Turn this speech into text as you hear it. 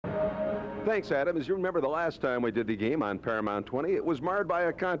Thanks, Adam. As you remember, the last time we did the game on Paramount 20, it was marred by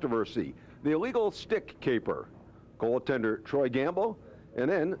a controversy. The illegal stick caper. Goaltender Troy Gamble, and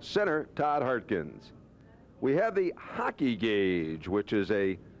then center Todd Hartkins. We have the hockey gauge, which is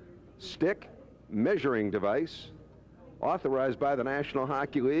a stick measuring device authorized by the National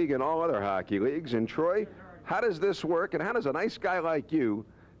Hockey League and all other hockey leagues. And Troy, how does this work, and how does a nice guy like you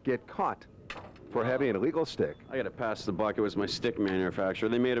get caught for having an illegal stick? I got to pass the buck. It was my stick manufacturer.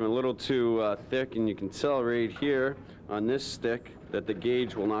 They made them a little too thick, and you can tell right here on this stick that the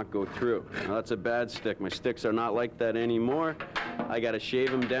gauge will not go through. Now, that's a bad stick. My sticks are not like that anymore. I got to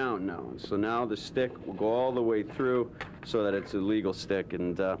shave them down now. So now the stick will go all the way through so that it's a legal stick.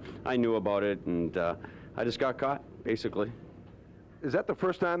 And I knew about it, and I just got caught, basically. Is that the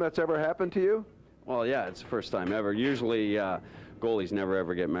first time that's ever happened to you? Well, yeah, it's the first time ever. Usually goalies never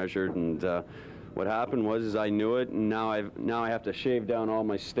ever get measured, and what happened was I knew it, and now I have to shave down all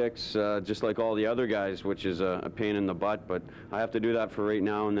my sticks just like all the other guys, which is a pain in the butt, but I have to do that for right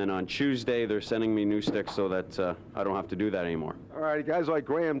now, and then on Tuesday they're sending me new sticks so that I don't have to do that anymore. All right, guys like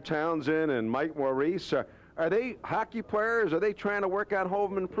Graeme Townshend and Mike Maurice, are they hockey players? Are they trying to work on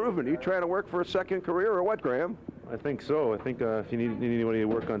home improvement? Are you trying to work for a second career or what, Graeme? I think so. I think if you need anybody to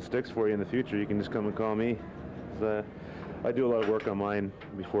work on sticks for you in the future, you can just come and call me. I do a lot of work on mine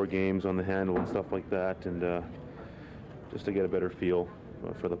before games, on the handle and stuff like that, and just to get a better feel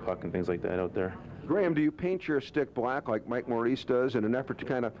for the puck and things like that out there. Graeme, do you paint your stick black like Mike Maurice does in an effort to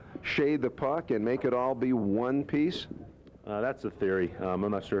kind of shade the puck and make it all be one piece? That's a theory. I'm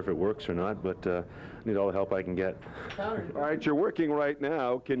not sure if it works or not, but I need all the help I can get. All right, you're working right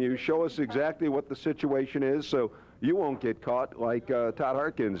now. Can you show us exactly what the situation is so you won't get caught like Todd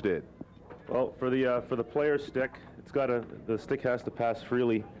Hartkins did? Well, for the player's stick, the stick has to pass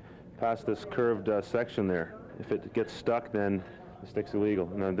freely past this curved section there. If it gets stuck, then the stick's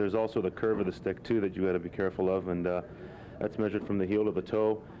illegal. And there's also the curve of the stick too that you got to be careful of, and that's measured from the heel to the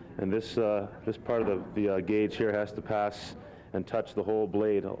toe. And this part of the gauge here has to pass and touch the whole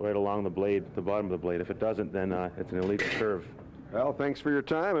blade, right along the blade, the bottom of the blade. If it doesn't, then it's an illegal curve. Well, thanks for your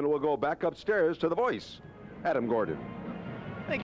time, and we'll go back upstairs to the voice, Adam Gordon.